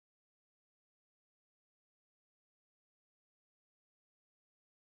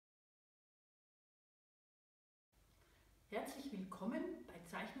Herzlich willkommen bei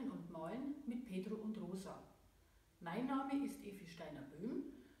Zeichnen und Malen mit Pedro und Rosa. Mein Name ist Evi Steiner-Böhm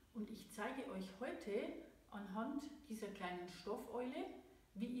und ich zeige euch heute anhand dieser kleinen Stoffeule,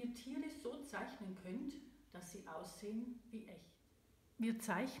 wie ihr Tiere so zeichnen könnt, dass sie aussehen wie echt. Wir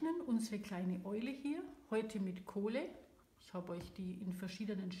zeichnen unsere kleine Eule hier heute mit Kohle. Ich habe euch die in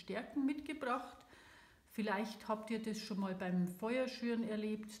verschiedenen Stärken mitgebracht. Vielleicht habt ihr das schon mal beim Feuerschüren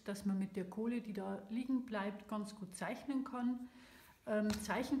erlebt, dass man mit der Kohle, die da liegen bleibt, ganz gut zeichnen kann.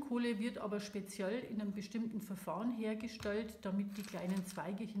 Zeichenkohle wird aber speziell in einem bestimmten Verfahren hergestellt, damit die kleinen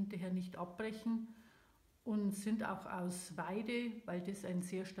Zweige hinterher nicht abbrechen, und sind auch aus Weide, weil das ein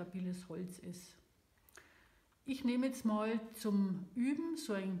sehr stabiles Holz ist. Ich nehme jetzt mal zum Üben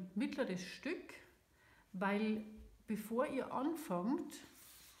so ein mittleres Stück, weil bevor ihr anfangt,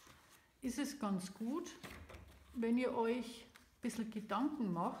 ist es ganz gut, wenn ihr euch ein bisschen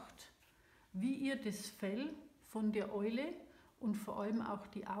Gedanken macht, wie ihr das Fell von der Eule und vor allem auch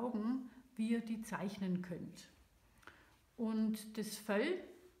die Augen, wie ihr die zeichnen könnt. Und das Fell,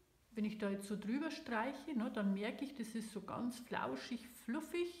 wenn ich da jetzt so drüber streiche, dann merke ich, das ist so ganz flauschig,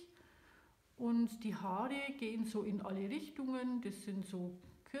 fluffig, und die Haare gehen so in alle Richtungen. Das sind so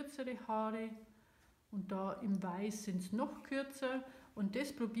kürzere Haare und da im Weiß sind es noch kürzer. Und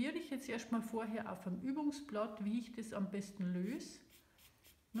das probiere ich jetzt erstmal vorher auf einem Übungsblatt, wie ich das am besten löse,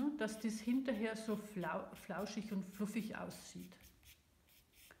 dass das hinterher so flauschig und fluffig aussieht.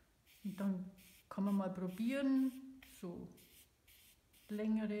 Und dann kann man mal probieren, so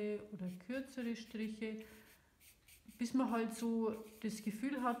längere oder kürzere Striche, bis man halt so das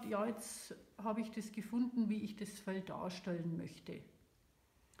Gefühl hat, ja, jetzt habe ich das gefunden, wie ich das Fell darstellen möchte.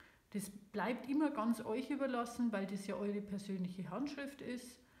 Das bleibt immer ganz euch überlassen, weil das ja eure persönliche Handschrift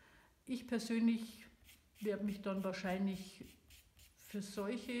ist. Ich persönlich werde mich dann wahrscheinlich für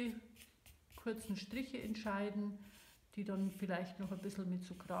solche kurzen Striche entscheiden, die dann vielleicht noch ein bisschen mit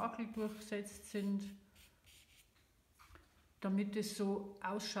so Krakel durchsetzt sind, damit es so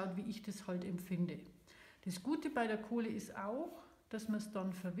ausschaut, wie ich das halt empfinde. Das Gute bei der Kohle ist auch, dass man es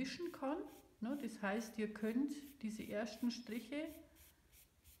dann verwischen kann. Das heißt, ihr könnt diese ersten Striche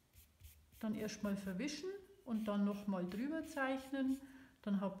dann erstmal verwischen und dann nochmal drüber zeichnen.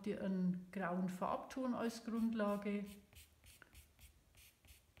 Dann habt ihr einen grauen Farbton als Grundlage.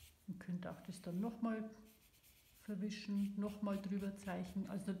 Ihr könnt auch das dann nochmal verwischen, nochmal drüber zeichnen.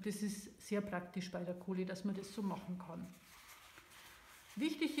 Also das ist sehr praktisch bei der Kohle, dass man das so machen kann.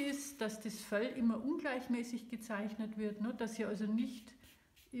 Wichtig ist, dass das Fell immer ungleichmäßig gezeichnet wird, dass ihr also nicht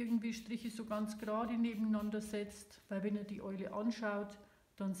irgendwie Striche so ganz gerade nebeneinander setzt, weil wenn ihr die Eule anschaut,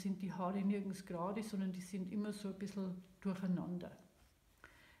 dann sind die Haare nirgends gerade, sondern die sind immer so ein bisschen durcheinander.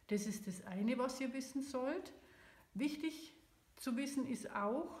 Das ist das eine, was ihr wissen sollt. Wichtig zu wissen ist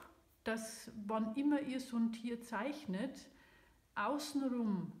auch, dass wann immer ihr so ein Tier zeichnet,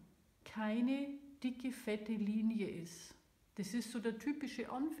 außenrum keine dicke, fette Linie ist. Das ist so der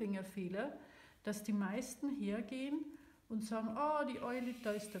typische Anfängerfehler, dass die meisten hergehen und sagen, die Eule,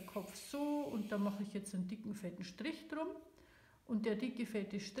 da ist der Kopf so und da mache ich jetzt einen dicken, fetten Strich drum. Und der dicke,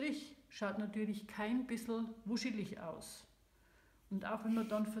 fette Strich schaut natürlich kein bisschen wuschelig aus. Und auch wenn man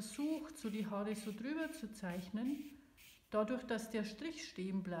dann versucht, so die Haare so drüber zu zeichnen, dadurch, dass der Strich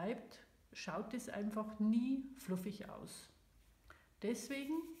stehen bleibt, schaut es einfach nie fluffig aus.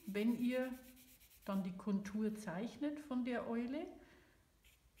 Deswegen, wenn ihr dann die Kontur zeichnet von der Eule,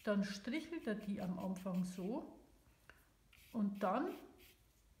 dann strichelt ihr die am Anfang so und dann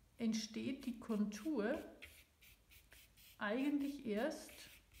entsteht die Kontur eigentlich erst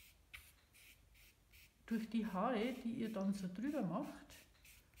durch die Haare, die ihr dann so drüber macht.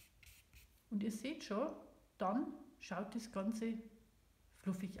 Und ihr seht schon, dann schaut das Ganze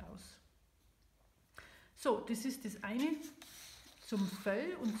fluffig aus. So, das ist das eine zum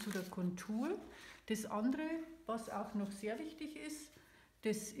Fell und zu der Kontur. Das andere, was auch noch sehr wichtig ist,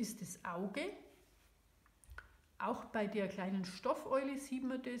 das ist das Auge. Auch bei der kleinen Stoffeule sieht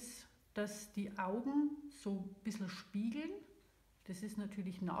man das, dass die Augen so ein bisschen spiegeln. Das ist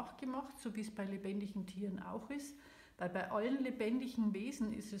natürlich nachgemacht, so wie es bei lebendigen Tieren auch ist. Weil bei allen lebendigen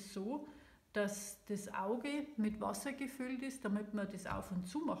Wesen ist es so, dass das Auge mit Wasser gefüllt ist, damit man das auf und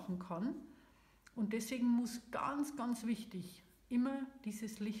zu machen kann. Und deswegen muss ganz, ganz wichtig immer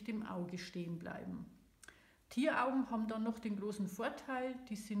dieses Licht im Auge stehen bleiben. Tieraugen haben dann noch den großen Vorteil,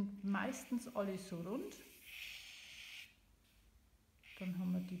 die sind meistens alle so rund. Dann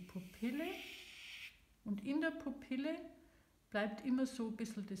haben wir die Pupille und in der Pupille bleibt immer so ein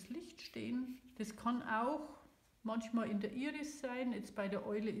bisschen das Licht stehen. Das kann auch manchmal in der Iris sein, jetzt bei der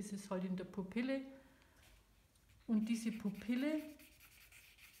Eule ist es halt in der Pupille. Und diese Pupille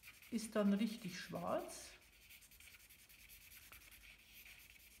ist dann richtig schwarz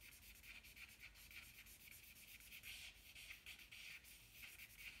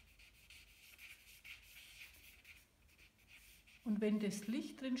Und wenn das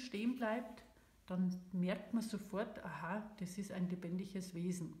Licht drin stehen bleibt, dann merkt man sofort, aha, das ist ein lebendiges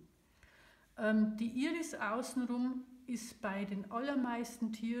Wesen. Die Iris außenrum ist bei den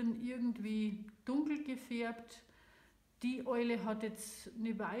allermeisten Tieren irgendwie dunkel gefärbt. Die Eule hat jetzt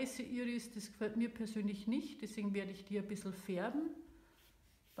eine weiße Iris, das gefällt mir persönlich nicht, deswegen werde ich die ein bisschen färben,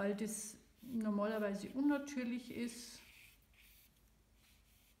 weil das normalerweise unnatürlich ist.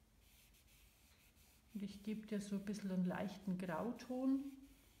 Und ich gebe dir so ein bisschen einen leichten Grauton,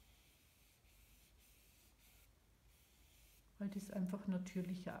 weil das einfach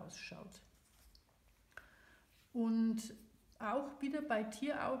natürlicher ausschaut. Und auch wieder bei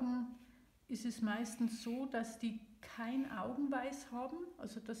Tieraugen ist es meistens so, dass die kein Augenweiß haben,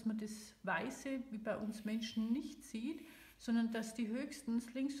 also dass man das Weiße wie bei uns Menschen nicht sieht, sondern dass die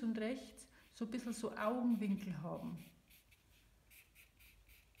höchstens links und rechts so ein bisschen so Augenwinkel haben.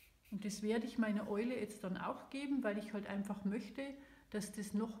 Und das werde ich meiner Eule jetzt dann auch geben, weil ich halt einfach möchte, dass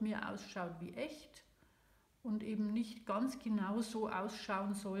das noch mehr ausschaut wie echt und eben nicht ganz genau so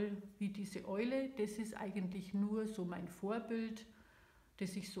ausschauen soll wie diese Eule. Das ist eigentlich nur so mein Vorbild,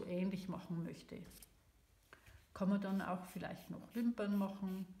 das ich so ähnlich machen möchte. Kann man dann auch vielleicht noch Wimpern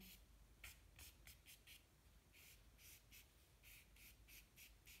machen.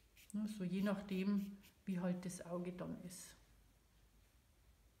 So je nachdem, wie halt das Auge dann ist.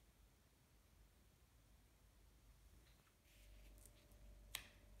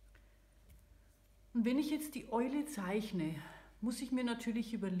 Und wenn ich jetzt die Eule zeichne, muss ich mir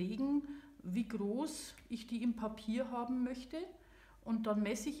natürlich überlegen, wie groß ich die im Papier haben möchte. Und dann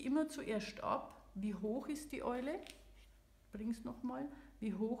messe ich immer zuerst ab, wie hoch ist die Eule, ich bringe es nochmal,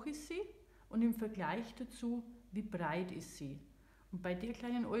 wie hoch ist sie und im Vergleich dazu, wie breit ist sie. Und bei der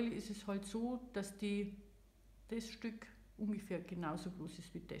kleinen Eule ist es halt so, dass das Stück ungefähr genauso groß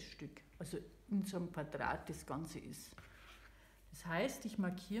ist wie das Stück, also in so einem Quadrat das Ganze ist. Das heißt, ich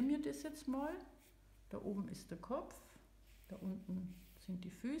markiere mir das jetzt mal, da oben ist der Kopf, da unten sind die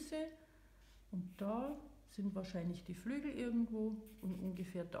Füße und da sind wahrscheinlich die Flügel irgendwo und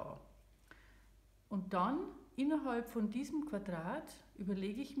ungefähr da. Und dann innerhalb von diesem Quadrat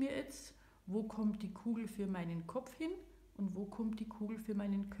überlege ich mir jetzt, wo kommt die Kugel für meinen Kopf hin und wo kommt die Kugel für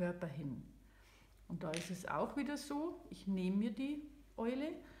meinen Körper hin. Und da ist es auch wieder so, ich nehme mir die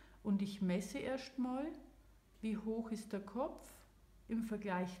Eule und ich messe erstmal, wie hoch ist der Kopf im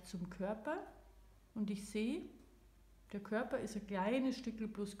Vergleich zum Körper. Und ich sehe, der Körper ist ein kleines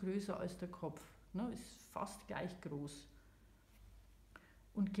Stück bloß größer als der Kopf, ne, ist fast gleich groß.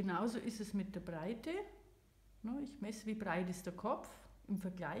 Und genauso ist es mit der Breite. Ich messe, wie breit ist der Kopf, im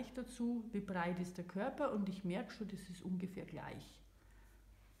Vergleich dazu, wie breit ist der Körper und ich merke schon, das ist ungefähr gleich.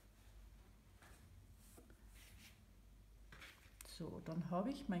 So, dann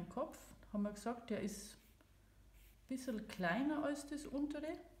habe ich meinen Kopf, haben wir gesagt, der ist ein bisschen kleiner als das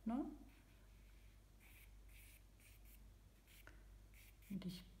untere. Ne? Und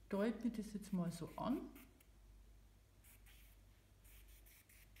ich deute mir das jetzt mal so an.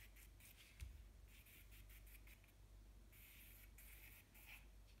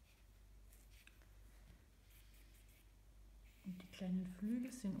 Und die kleinen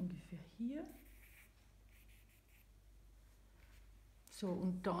Flügel sind ungefähr hier. So,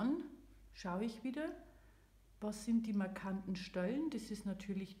 und dann schaue ich wieder, was sind die markanten Stellen. Das ist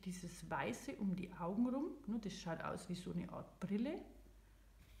natürlich dieses Weiße um die Augen rum. Das schaut aus wie so eine Art Brille.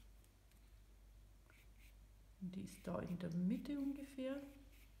 Und die ist da in der Mitte ungefähr.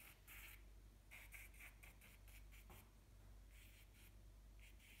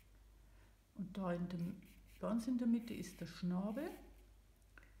 Und da ganz in der Mitte ist der Schnabel.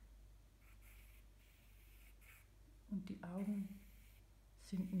 Und die Augen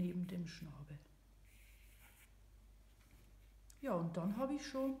sind neben dem Schnabel. Ja, und dann habe ich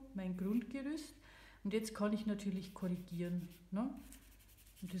schon mein Grundgerüst. Und jetzt kann ich natürlich korrigieren. Ne?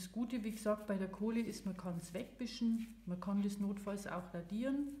 Und das Gute, wie gesagt, bei der Kohle ist, man kann es wegwischen, man kann das notfalls auch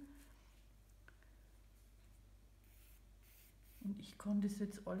radieren. Und ich kann das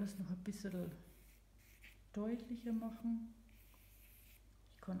jetzt alles noch ein bisschen deutlicher machen.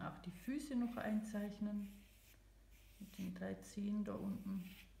 Ich kann auch die Füße noch einzeichnen, mit den 3 Zehen da unten.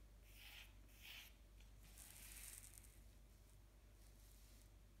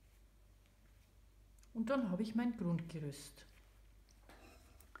 Und dann habe ich mein Grundgerüst.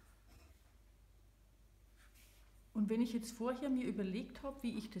 Und wenn ich jetzt vorher mir überlegt habe,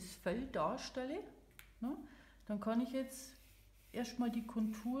 wie ich das Fell darstelle, ne, dann kann ich jetzt erstmal die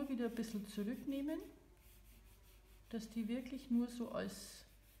Kontur wieder ein bisschen zurücknehmen, dass die wirklich nur so als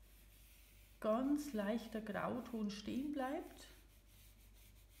ganz leichter Grauton stehen bleibt.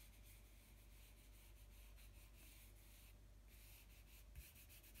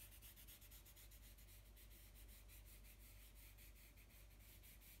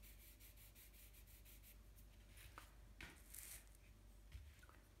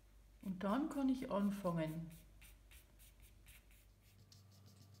 Und dann kann ich anfangen.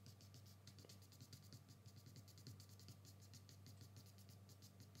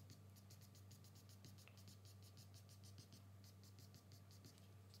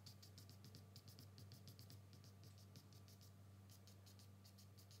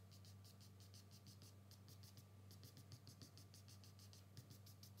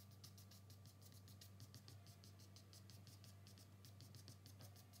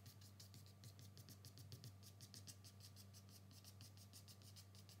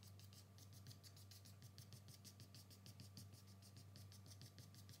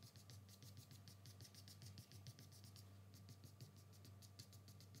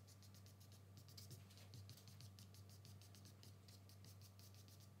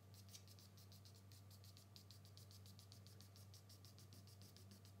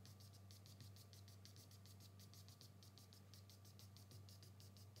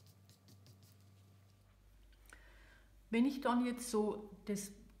 Wenn ich dann jetzt so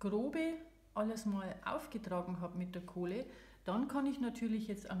das Grobe alles mal aufgetragen habe mit der Kohle, dann kann ich natürlich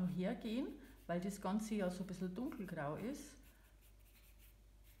jetzt auch noch hergehen, weil das Ganze ja so ein bisschen dunkelgrau ist,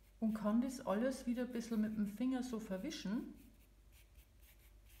 und kann das alles wieder ein bisschen mit dem Finger so verwischen.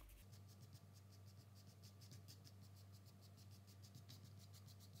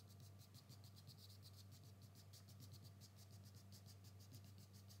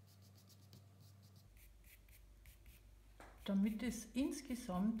 Damit es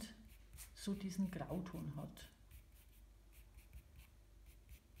insgesamt so diesen Grauton hat.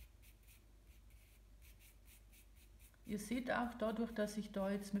 Ihr seht auch, dadurch, dass ich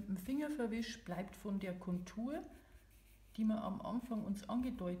da jetzt mit dem Finger verwische, bleibt von der Kontur, die wir am Anfang uns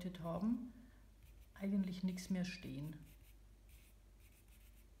angedeutet haben, eigentlich nichts mehr stehen.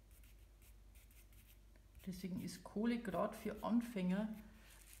 Deswegen ist Kohle gerade für Anfänger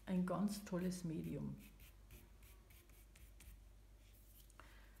ein ganz tolles Medium.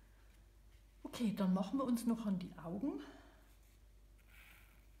 Okay, dann machen wir uns noch an die Augen.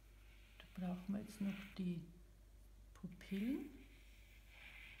 Da brauchen wir jetzt noch die Pupillen.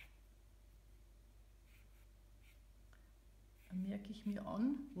 Dann merke ich mir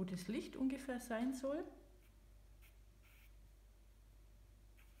an, wo das Licht ungefähr sein soll.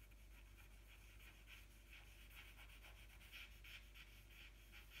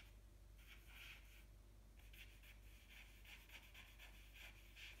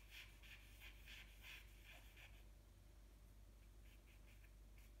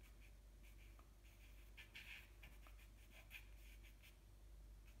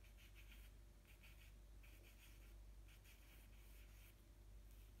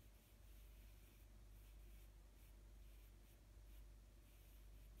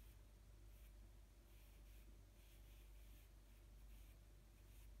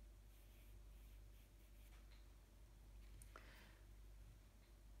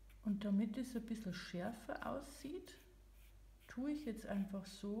 Und damit es ein bisschen schärfer aussieht, tue ich jetzt einfach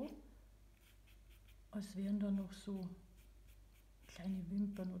so, als wären da noch so kleine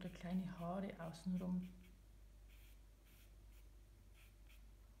Wimpern oder kleine Haare außenrum.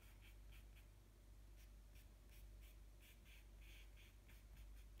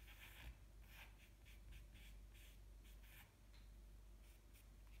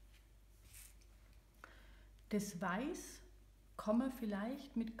 Das Weiß kann man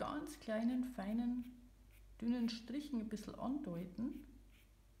vielleicht mit ganz kleinen, feinen, dünnen Strichen ein bisschen andeuten.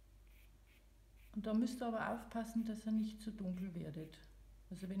 Und da müsst ihr aber aufpassen, dass ihr nicht zu dunkel werdet.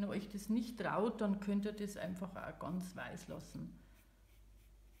 Also wenn ihr euch das nicht traut, dann könnt ihr das einfach auch ganz weiß lassen.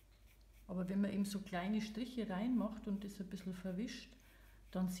 Aber wenn man eben so kleine Striche reinmacht und das ein bisschen verwischt,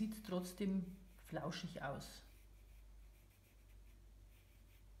 dann sieht es trotzdem flauschig aus.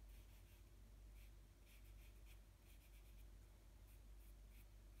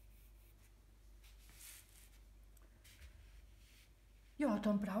 Ja,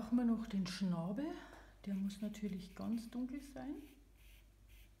 dann brauchen wir noch den Schnabel. Der muss natürlich ganz dunkel sein.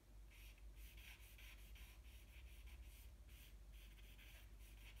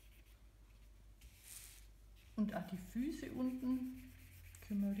 Und auch die Füße unten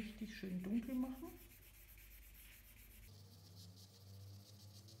können wir richtig schön dunkel machen.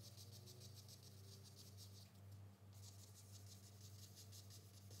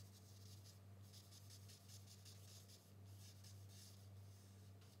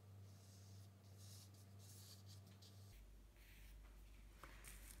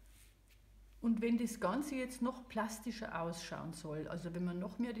 Und wenn das Ganze jetzt noch plastischer ausschauen soll, also wenn man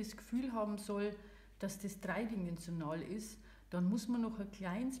noch mehr das Gefühl haben soll, dass das dreidimensional ist, dann muss man noch ein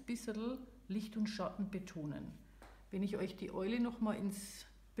kleines bisschen Licht und Schatten betonen. Wenn ich euch die Eule noch mal ins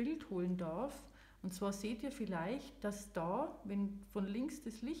Bild holen darf. Und zwar seht ihr vielleicht, dass da, wenn von links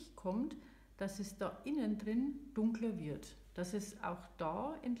das Licht kommt, dass es da innen drin dunkler wird. Dass es auch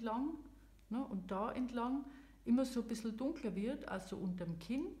da entlang, ne, und da entlang immer so ein bisschen dunkler wird, also unterm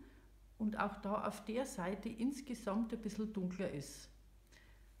Kinn, und auch da auf der Seite insgesamt ein bisschen dunkler ist.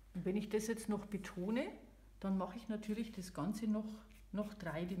 Und wenn ich das jetzt noch betone, dann mache ich natürlich das Ganze noch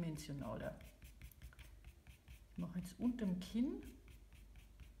dreidimensionaler. Ich mache jetzt unterm Kinn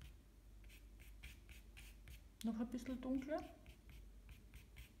noch ein bisschen dunkler.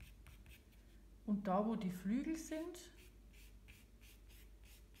 Und da, wo die Flügel sind,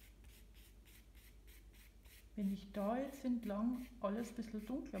 wenn ich da jetzt entlang alles ein bisschen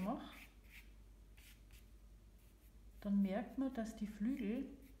dunkler mache, dann merkt man, dass die Flügel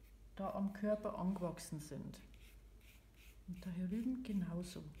da am Körper angewachsen sind. Und da herüben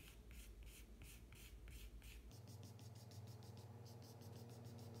genauso.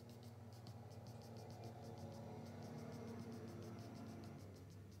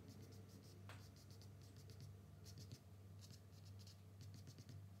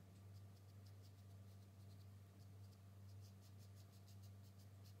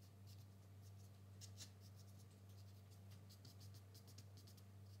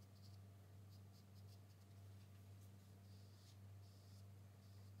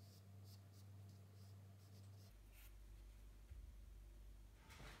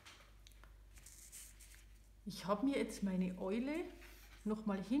 Ich habe mir jetzt meine Eule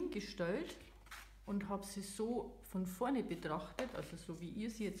nochmal hingestellt und habe sie so von vorne betrachtet, also so wie ihr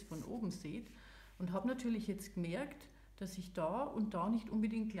sie jetzt von oben seht, und habe natürlich jetzt gemerkt, dass ich da und da nicht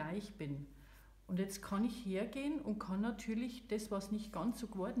unbedingt gleich bin. Und jetzt kann ich hergehen und kann natürlich das, was nicht ganz so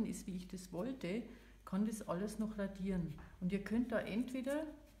geworden ist, wie ich das wollte, kann das alles noch radieren. Und ihr könnt da entweder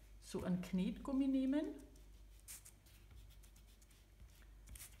so ein Knetgummi nehmen,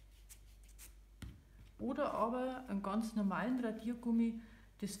 oder aber einen ganz normalen Radiergummi.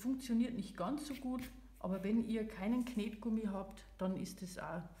 Das funktioniert nicht ganz so gut, aber wenn ihr keinen Knetgummi habt, dann ist das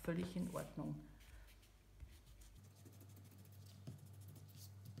auch völlig in Ordnung.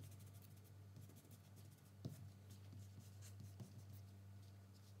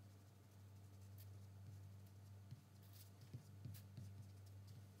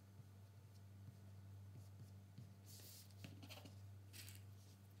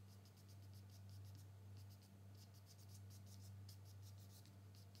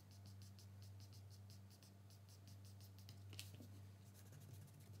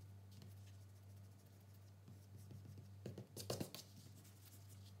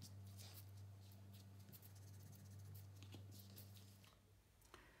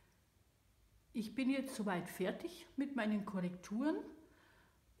 Ich bin jetzt soweit fertig mit meinen Korrekturen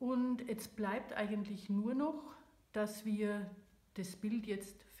und jetzt bleibt eigentlich nur noch, dass wir das Bild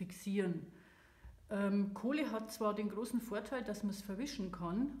jetzt fixieren. Kohle hat zwar den großen Vorteil, dass man es verwischen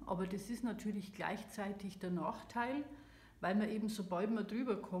kann, aber das ist natürlich gleichzeitig der Nachteil, weil man eben, sobald man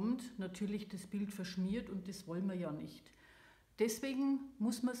drüber kommt, natürlich das Bild verschmiert und das wollen wir ja nicht. Deswegen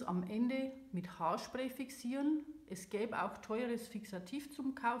muss man es am Ende mit Haarspray fixieren. Es gäbe auch teures Fixativ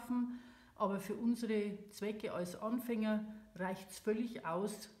zum Kaufen, aber für unsere Zwecke als Anfänger reicht es völlig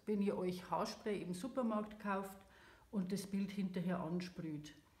aus, wenn ihr euch Haarspray im Supermarkt kauft und das Bild hinterher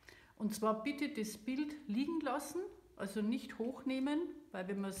ansprüht. Und zwar bitte das Bild liegen lassen, also nicht hochnehmen, weil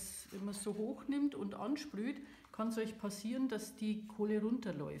wenn man es so hochnimmt und ansprüht, kann es euch passieren, dass die Kohle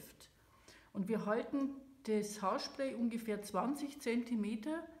runterläuft. Und wir halten das Haarspray ungefähr 20 cm,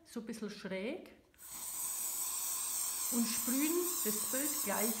 so ein bisschen schräg, und sprühen das Bild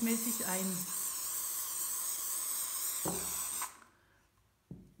gleichmäßig ein.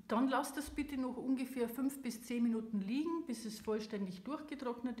 Dann lasst es bitte noch ungefähr 5 bis 10 Minuten liegen, bis es vollständig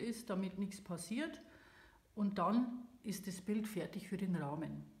durchgetrocknet ist, damit nichts passiert. Und dann ist das Bild fertig für den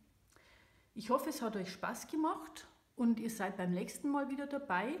Rahmen. Ich hoffe, es hat euch Spaß gemacht und ihr seid beim nächsten Mal wieder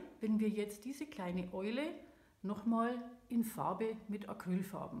dabei, wenn wir jetzt diese kleine Eule nochmal in Farbe mit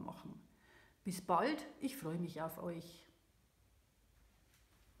Acrylfarben machen. Bis bald, ich freue mich auf euch.